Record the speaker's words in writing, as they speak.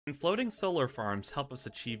And floating solar farms help us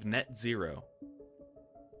achieve net zero.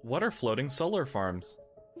 What are floating solar farms?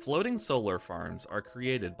 Floating solar farms are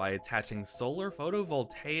created by attaching solar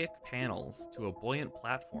photovoltaic panels to a buoyant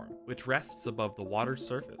platform, which rests above the water's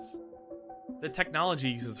surface. The technology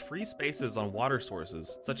uses free spaces on water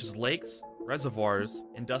sources, such as lakes, reservoirs,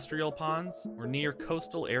 industrial ponds, or near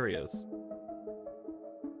coastal areas.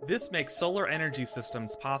 This makes solar energy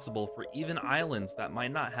systems possible for even islands that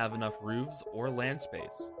might not have enough roofs or land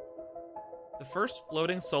space. The first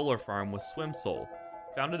floating solar farm was Swimsol,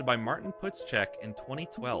 founded by Martin Putschek in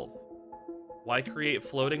 2012. Why create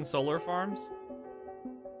floating solar farms?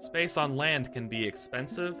 Space on land can be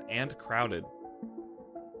expensive and crowded.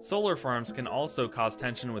 Solar farms can also cause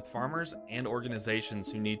tension with farmers and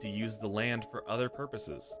organizations who need to use the land for other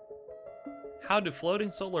purposes. How do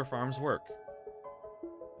floating solar farms work?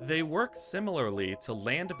 They work similarly to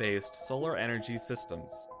land-based solar energy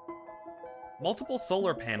systems. Multiple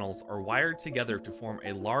solar panels are wired together to form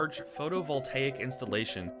a large photovoltaic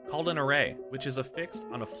installation called an array, which is affixed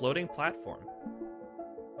on a floating platform.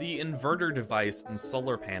 The inverter device in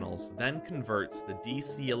solar panels then converts the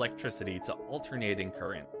DC electricity to alternating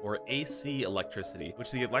current, or AC electricity, which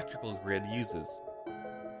the electrical grid uses.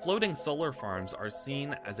 Floating solar farms are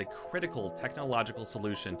seen as a critical technological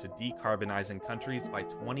solution to decarbonizing countries by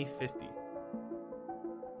 2050.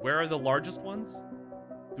 Where are the largest ones?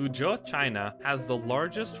 Dezhou, China, has the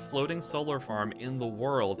largest floating solar farm in the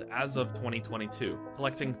world as of 2022,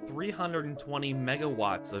 collecting 320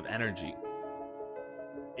 megawatts of energy.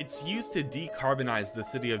 It's used to decarbonize the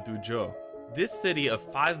city of Dezhou. This city of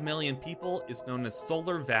 5 million people is known as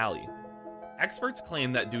Solar Valley. Experts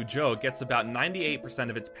claim that Dezhou gets about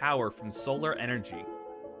 98% of its power from solar energy.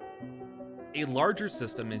 A larger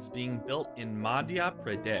system is being built in Madhya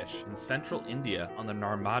Pradesh in central India on the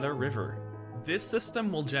Narmada River. This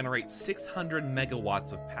system will generate 600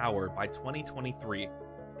 megawatts of power by 2023.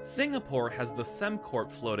 Singapore has the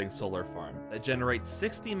Sembcorp floating solar farm that generates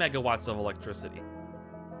 60 megawatts of electricity.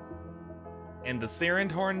 And the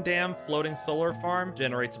Sirindhorn Dam floating solar farm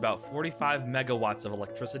generates about 45 megawatts of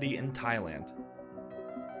electricity in Thailand.